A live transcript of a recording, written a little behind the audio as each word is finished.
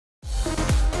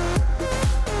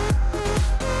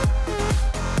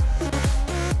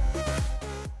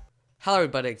Hello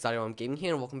everybody, Exotic Gaming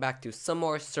here, and welcome back to some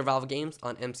more survival games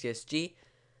on MCSG.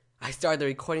 I started the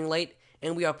recording late,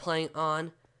 and we are playing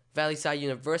on Valleyside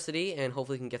University, and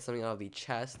hopefully we can get something out of the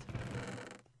chest.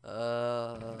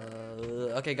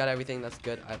 Okay, got everything, that's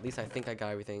good. At least I think I got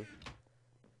everything.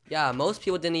 Yeah, most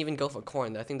people didn't even go for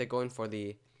corn. I think they're going for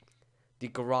the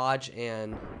garage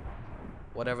and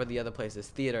whatever the other place is.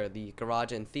 Theater, the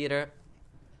garage and theater.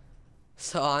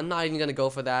 So I'm not even gonna go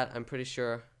for that, I'm pretty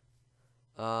sure.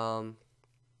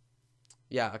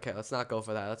 Yeah, okay, let's not go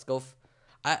for that. Let's go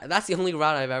that's the only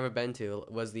route I've ever been to,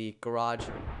 was the garage,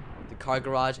 the car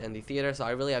garage and the theater, so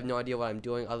I really have no idea what I'm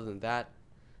doing other than that.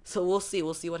 So we'll see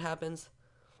what happens.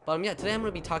 But yeah, today I'm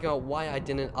going to be talking about why I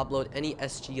didn't upload any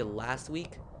SG last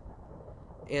week.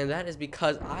 And that is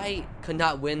because I could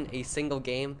not win a single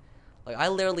game. Like, I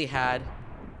literally had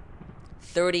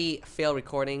 30 failed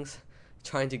recordings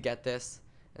trying to get this.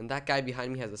 And that guy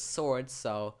behind me has a sword,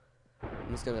 so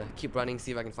I'm just gonna keep running,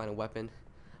 see if I can find a weapon.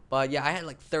 But yeah, I had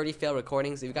like 30 failed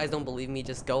recordings. If you guys don't believe me,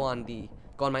 just go on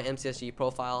my MCSG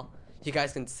profile. You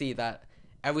guys can see that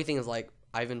everything is like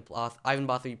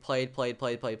Ivanba3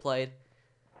 played.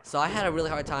 So I had a really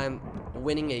hard time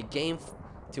winning a game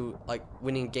to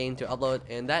upload,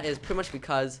 and that is pretty much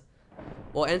because,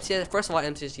 well, first of all,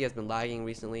 MCSG has been lagging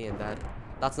recently, and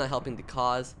that's not helping the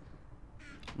cause.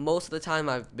 Most of the time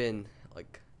I've been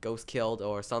like ghost killed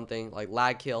or something, like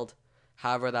lag killed,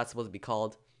 however that's supposed to be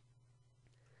called.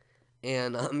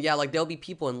 And yeah, like there'll be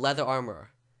people in leather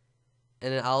armor,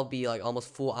 and then I'll be like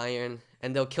almost full iron,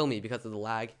 and they'll kill me because of the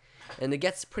lag. And it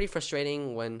gets pretty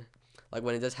frustrating when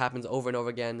it just happens over and over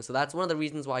again. So that's one of the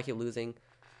reasons why I keep losing.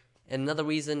 And another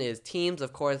reason is teams.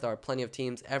 Of course, there are plenty of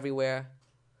teams everywhere.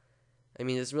 I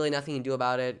mean, there's really nothing you can do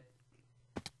about it.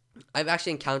 I've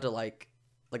actually encountered like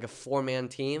a 4-man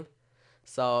team.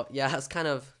 So yeah, it's kind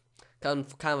of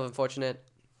unfortunate.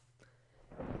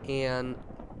 And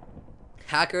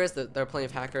hackers, there are plenty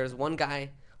of hackers. One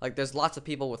guy, like there's lots of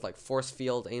people with like force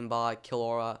field, aimbot, kill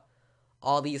aura,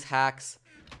 all these hacks.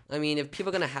 I mean, if people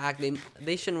are gonna hack,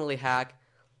 they shouldn't really hack.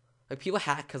 Like, people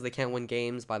hack because they can't win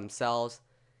games by themselves,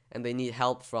 and they need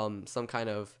help from some kind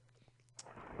of,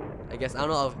 I guess, I don't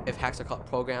know if hacks are called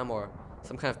program or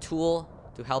some kind of tool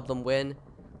to help them win.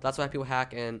 That's why people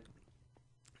hack, and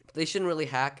they shouldn't really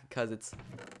hack because it's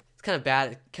kind of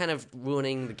bad, kind of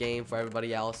ruining the game for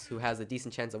everybody else who has a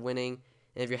decent chance of winning.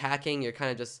 And if you're hacking, you're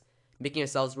kind of just making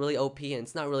yourselves really OP, and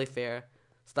it's not really fair.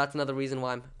 So that's another reason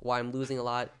why I'm losing a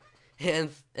lot.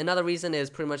 And another reason is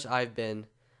I'm pretty much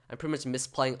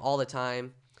misplaying all the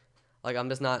time. Like, I'm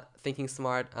just not thinking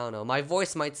smart. I don't know. My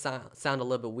voice might sound a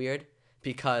little bit weird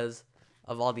because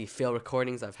of all the failed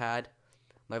recordings I've had.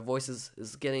 My voice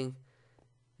is getting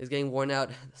worn out.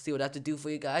 See what I have to do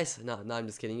for you guys. No, I'm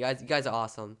just kidding. You guys are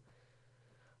awesome.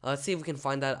 Let's see if we can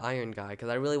find that iron guy, because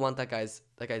I really want that guy's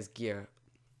gear.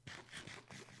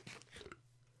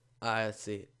 Let's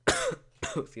see.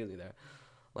 Excuse me there.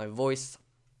 My voice.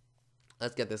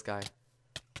 Let's get this guy.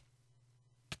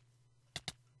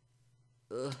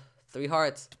 Ugh, 3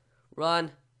 hearts.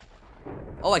 Run.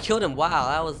 Oh, I killed him.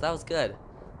 Wow, that was good.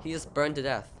 He just burned to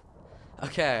death.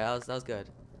 Okay, that was good.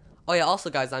 Oh yeah, also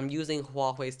guys, I'm using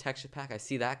Huawei's texture pack. I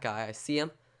see that guy. I see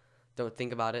him. Don't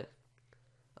think about it.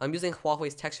 I'm using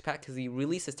Huawei's texture pack because he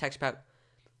released his texture pack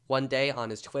one day on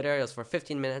his Twitter. It was for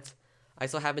 15 minutes. I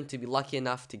so happened to be lucky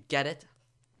enough to get it.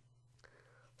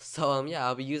 So yeah,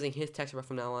 I'll be using his texture pack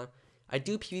from now on. I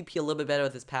do PvP a little bit better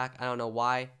with this pack. I don't know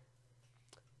why.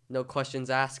 No questions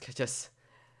asked. Just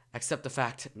accept the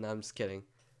fact. No, I'm just kidding.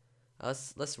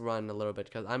 Let's run a little bit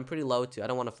because I'm pretty low too. I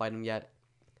don't want to fight him yet.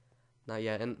 Not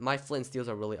yet. And my flint and steels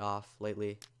are really off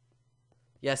lately.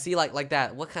 Yeah, see, like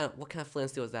that. What kind of flint and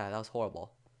steel was that? That was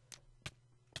horrible.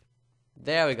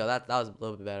 There we go. That was a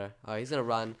little bit better. Alright, he's gonna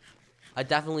run. I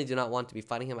definitely do not want to be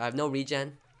fighting him. I have no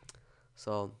regen,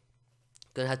 so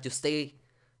gonna have to stay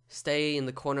in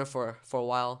the corner for a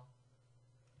while.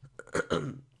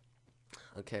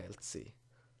 Okay, let's see.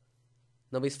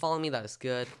 Nobody's following me. That is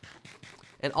good.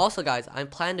 And also, guys, I'm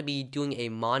planning to be doing a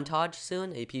montage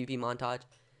soon, a PvP montage.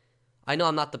 I know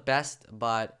I'm not the best,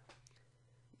 but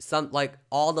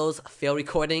all those fail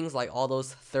recordings, like all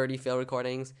those 30 fail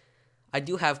recordings, I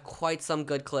do have quite some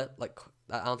good clip. Like,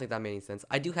 I don't think that made any sense.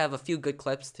 I do have a few good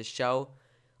clips to show.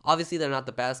 Obviously, they're not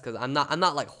the best because I'm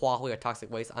not like Huawei or Toxic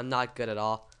Waste. I'm not good at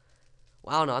all.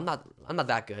 Well, I don't know. I'm not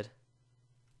that good.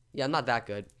 Yeah, I'm not that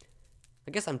good.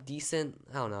 I guess I'm decent.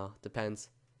 I don't know. Depends.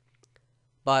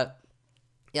 But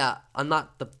yeah, I'm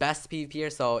not the best PvPer.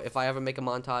 So if I ever make a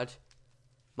montage,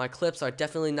 my clips are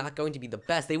definitely not going to be the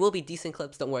best. They will be decent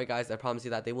clips. Don't worry, guys. I promise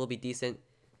you that they will be decent.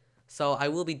 So I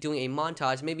will be doing a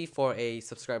montage, maybe for a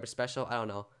subscriber special. I don't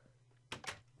know.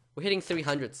 we're hitting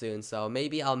 300 soon, so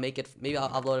maybe I'll make it. Maybe I'll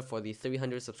upload it for the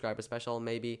 300 subscriber special.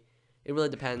 Maybe it really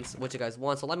depends what you guys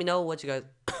want. So let me know what you guys.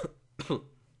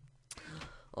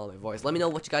 Oh, my voice. Let me know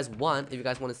what you guys want. If you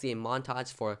guys want to see a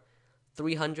montage for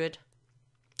 300.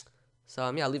 So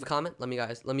yeah, leave a comment. Let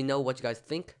me know what you guys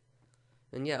think.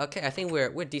 And yeah, okay, I think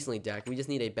we're decently decked. We just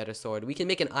need a better sword. We can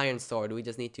make an iron sword. We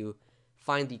just need to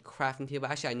find the crafting table.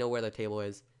 Actually, I know where the table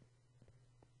is.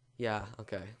 Yeah,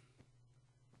 okay.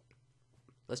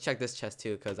 Let's check this chest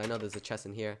too, because I know there's a chest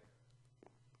in here.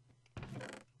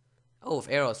 Oh, with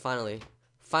arrows, finally.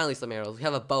 Finally some arrows. We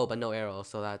have a bow, but no arrows,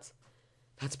 so that's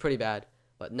pretty bad.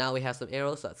 But now we have some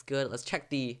arrows, so that's good. Let's check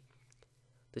the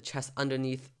chest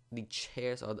underneath the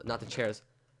chairs, or not the chairs,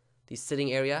 the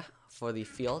sitting area for the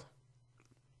field.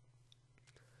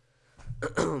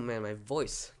 Oh man, my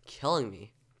voice killing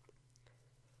me.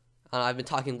 I've been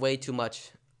talking way too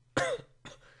much,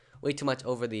 way too much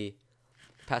over the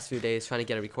past few days trying to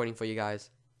get a recording for you guys.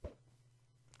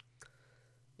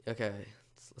 Okay,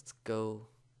 let's go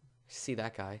see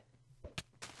that guy.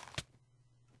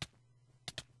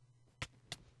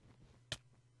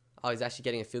 Oh, he's actually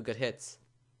getting a few good hits.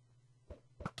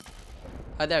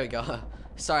 Oh, there we go.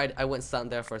 Sorry, I went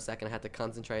stunned there for a second. I had to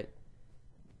concentrate.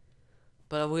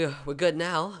 But we're good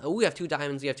now. Oh, we have 2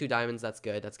 diamonds. We have 2 diamonds. That's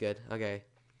good. That's good. Okay.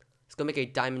 Let's go make a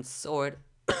diamond sword.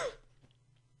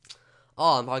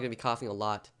 Oh, I'm probably gonna be coughing a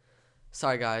lot.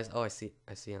 Sorry, guys. Oh, I see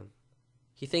him.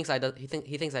 He thinks I don't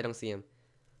see him.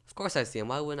 Of course I see him.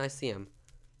 Why wouldn't I see him?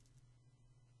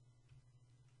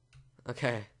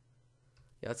 Okay.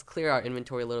 Yeah, let's clear our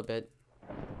inventory a little bit.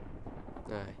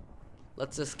 Alright.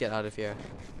 Let's just get out of here.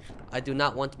 I do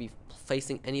not want to be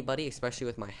facing anybody, especially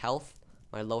with my health.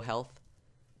 My low health.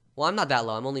 Well, I'm not that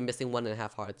low. I'm only missing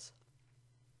 1.5 hearts.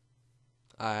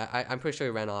 I'm pretty sure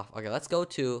he ran off. Okay, let's go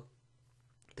to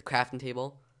the crafting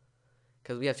table.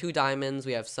 Because we have 2 diamonds.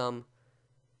 We have some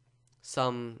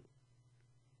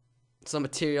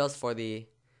materials for the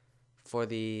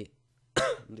the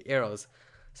arrows.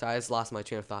 So I just lost my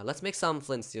train of thought. Let's make some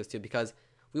flint steels too, because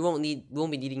we won't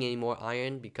be needing any more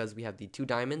iron because we have the 2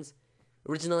 diamonds.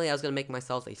 Originally, I was gonna make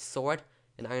myself a sword,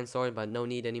 an iron sword, but no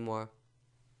need anymore.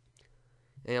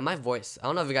 And my voice, I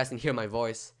don't know if you guys can hear my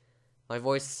voice. My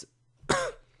voice,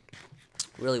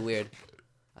 really weird.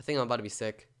 I think I'm about to be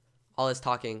sick. All this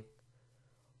talking.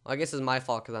 Well, I guess it's my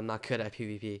fault because I'm not good at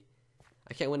PvP.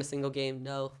 I can't win a single game.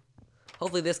 No.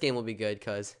 Hopefully this game will be good,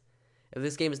 because if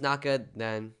this game is not good,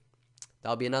 then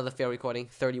that'll be another fail recording.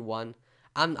 31.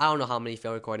 I don't know how many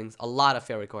fail recordings. A lot of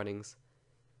fail recordings.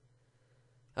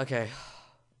 Okay.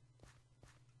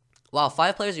 Wow,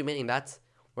 5 players remaining.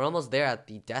 We're almost there at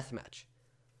the deathmatch.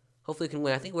 Hopefully we can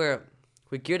win. I think we're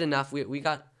geared enough. We're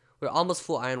almost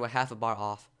full iron. We're half a bar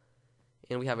off.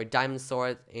 And we have a diamond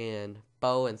sword and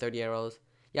bow and 30 arrows.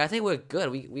 Yeah, I think we're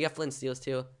good. We have flint steels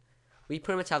too. We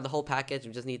pretty much have the whole package.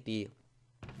 We just need the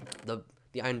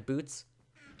iron boots.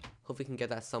 Hope we can get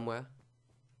that somewhere.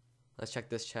 Let's check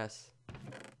this chest.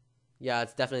 Yeah,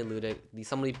 it's definitely looted.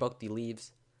 Somebody broke the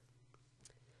leaves.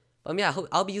 Yeah,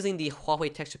 I'll be using the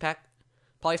Huawei texture pack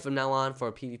probably from now on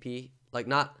for PvP.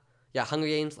 Like Hunger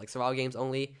Games, like survival games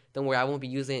only. Don't worry, I won't be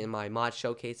using it in my mod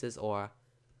showcases or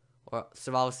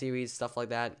survival series, stuff like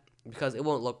that, because it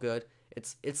won't look good.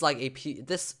 It's like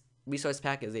this resource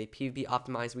pack is a PvP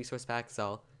optimized resource pack,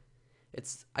 so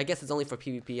I guess it's only for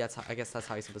PvP. I guess that's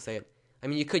how you're supposed to say it. I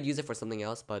mean, you could use it for something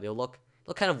else, but it'll look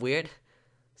kind of weird.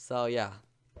 So yeah.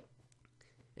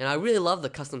 And I really love the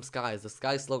custom skies. The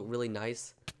skies look really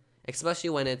nice, especially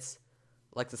when it's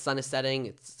like the sun is setting.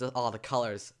 It's just all the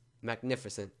colors,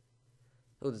 magnificent.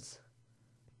 Oh,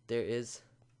 there is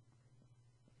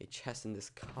a chest in this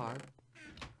car.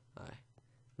 Alright,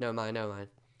 never mind.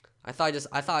 I thought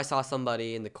I saw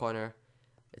somebody in the corner.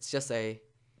 It's just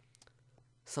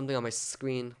something on my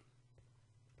screen.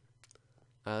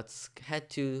 Let's head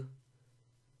to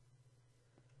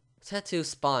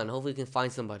spawn. Hopefully we can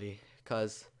find somebody,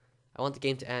 because I want the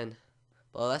game to end.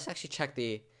 But let's actually check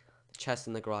the chest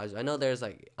in the garage. I know there's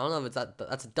I don't know if it's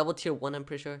that's a double tier 1, I'm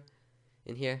pretty sure,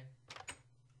 in here.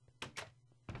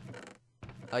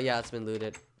 Oh yeah, it's been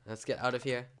looted. Let's get out of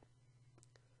here.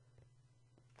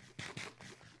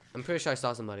 I'm pretty sure I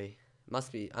saw somebody.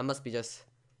 I must be just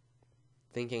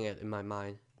thinking it in my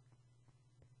mind.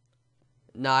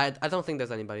 No, I don't think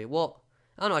there's anybody. Well,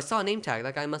 I don't know. I saw a name tag.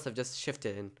 That guy must have just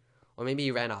shifted in, or maybe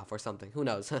he ran off or something. Who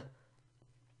knows? I'm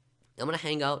gonna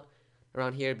hang out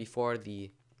around here before the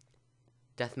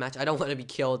deathmatch. I don't want to be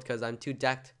killed because I'm too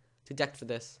decked for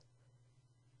this.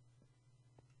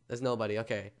 There's nobody.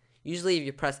 Okay. Usually, if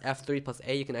you press F3 plus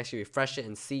A, you can actually refresh it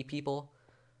and see people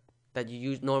that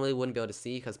you normally wouldn't be able to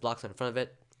see because blocks are in front of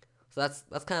it. So that's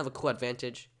kind of a cool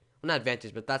advantage. well, not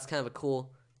advantage, but that's kind of a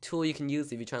cool tool you can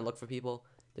use if you're trying to look for people.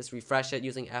 Just refresh it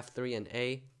using F3 and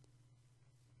A.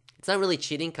 It's not really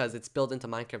cheating because it's built into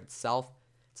Minecraft itself.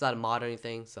 It's not a mod or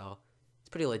anything, so it's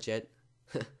pretty legit.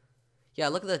 Yeah,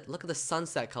 look at the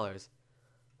sunset colors.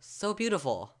 So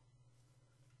beautiful.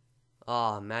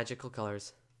 Ah, magical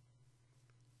colors.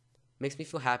 Makes me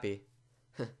feel happy.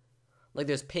 Like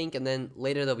there's pink and then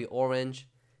later there'll be orange.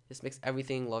 This makes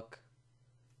everything look.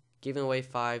 Giving away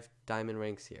 5 diamond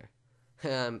rings here.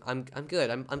 I'm good.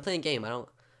 I'm playing a game.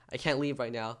 I can't leave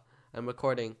right now. I'm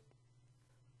recording.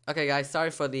 Okay, guys,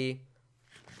 sorry for the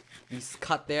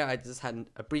cut there. I just had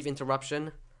a brief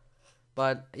interruption.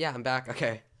 But yeah, I'm back.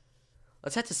 Okay.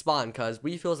 Let's head to spawn because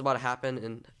refill is about to happen,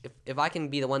 and if I can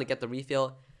be the one to get the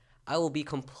refill, I will be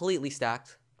completely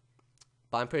stacked.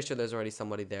 But I'm pretty sure there's already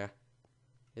somebody there.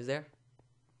 Is there?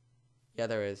 Yeah,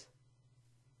 there is.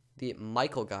 The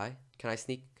Michael guy. Can I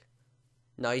sneak?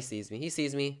 No, he sees me. He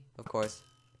sees me, of course.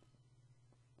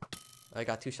 I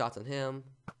got 2 shots on him.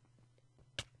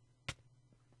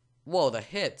 Whoa, the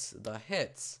hits. The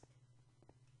hits.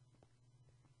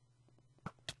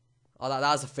 Oh, that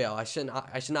was a fail. I should not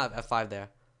have F5 there.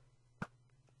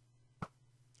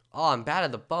 Oh, I'm bad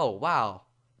at the bow. Wow.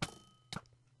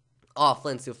 Oh,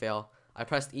 Flint's still fail. I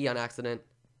pressed E on accident.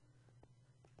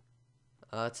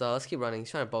 Let's keep running. He's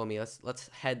trying to bow me. Let's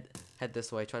head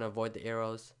this way, trying to avoid the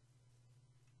arrows.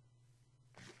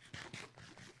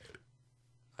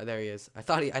 Oh, there he is. I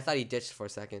thought he ditched for a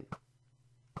second.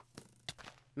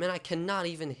 Man, I cannot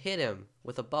even hit him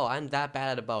with a bow. I'm that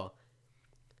bad at a bow.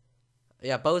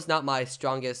 Yeah, bow's not my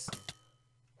strongest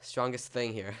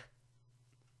thing here.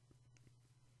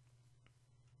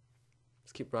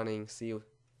 Let's keep running. See.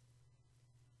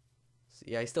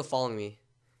 Yeah, he's still following me.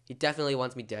 He definitely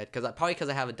wants me dead probably because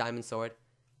I have a diamond sword.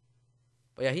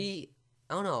 But yeah, I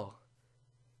don't know.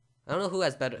 I don't know who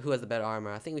has the better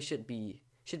armor. I think we should be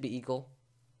equal.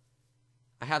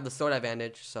 I have the sword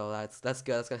advantage, so that's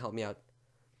good. That's gonna help me out.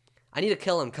 I need to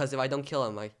kill him because if I don't kill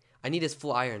him, I need his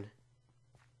full iron.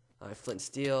 Alright, flint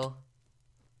steel.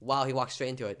 Wow, he walked straight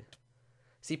into it.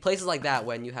 See, places like that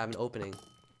when you have an opening,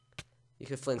 you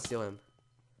can flint steel him.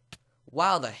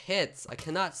 Wow, the hits! I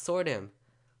cannot sword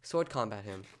combat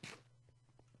him.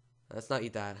 Let's not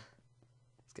eat that.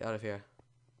 Let's get out of here.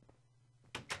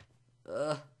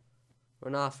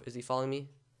 Run off. Is he following me?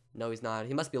 No, he's not.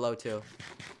 He must be low too.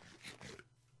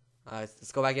 Alright,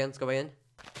 let's go back in.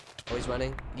 Oh, he's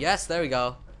running. Yes, there we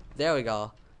go. There we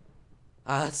go.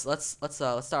 Let's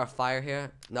start a fire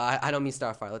here. No, I don't mean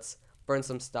start a fire. Let's burn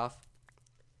some stuff.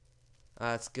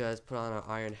 That's good. Let's put on our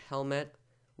iron helmet.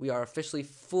 We are officially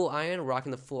full iron.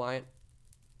 Rocking the full iron.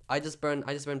 I just burned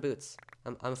boots.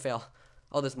 I'm a fail.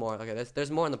 Oh, there's more. Okay,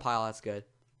 there's more in the pile. That's good.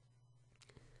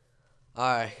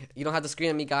 All right, you don't have to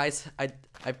scream at me, guys.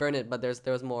 I burned it, but there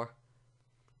was more.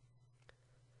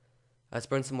 Let's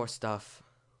burn some more stuff.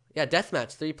 Yeah,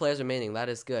 deathmatch. 3 players remaining. That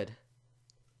is good.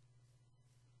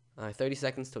 30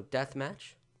 seconds till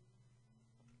deathmatch.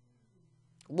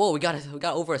 Whoa, we got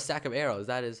over a stack of arrows.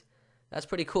 That's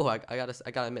pretty cool. I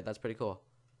gotta admit, that's pretty cool.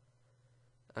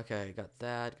 Okay, got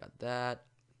that.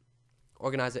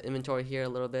 Organize the inventory here a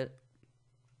little bit.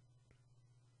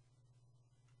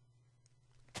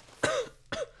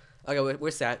 Okay,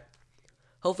 we're set.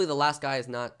 Hopefully the last guy is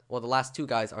not, well, the last 2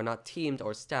 guys are not teamed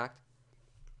or stacked.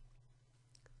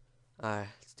 Alright,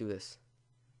 let's do this.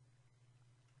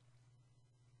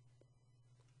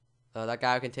 That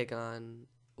guy can take on.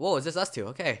 Whoa, is this us 2?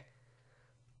 Okay.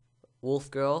 Wolf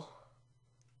girl.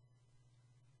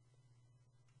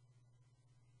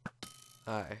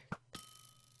 Alright.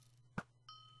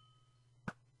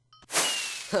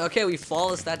 Okay, we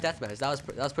flawless that deathmatch. That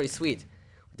was pretty sweet.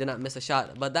 We did not miss a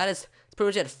shot. But it's pretty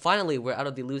much it. Finally, we're out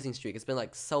of the losing streak. It's been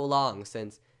like so long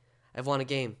since I've won a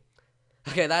game.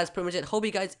 Okay, that is pretty much it. Hope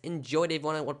you guys enjoyed. If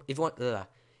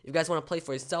you guys want to play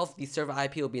for yourself, the server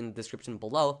IP will be in the description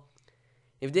below.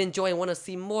 If you did enjoy and want to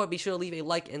see more, be sure to leave a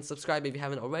like and subscribe if you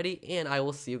haven't already. And I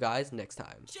will see you guys next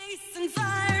time. Chasing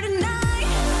fire tonight.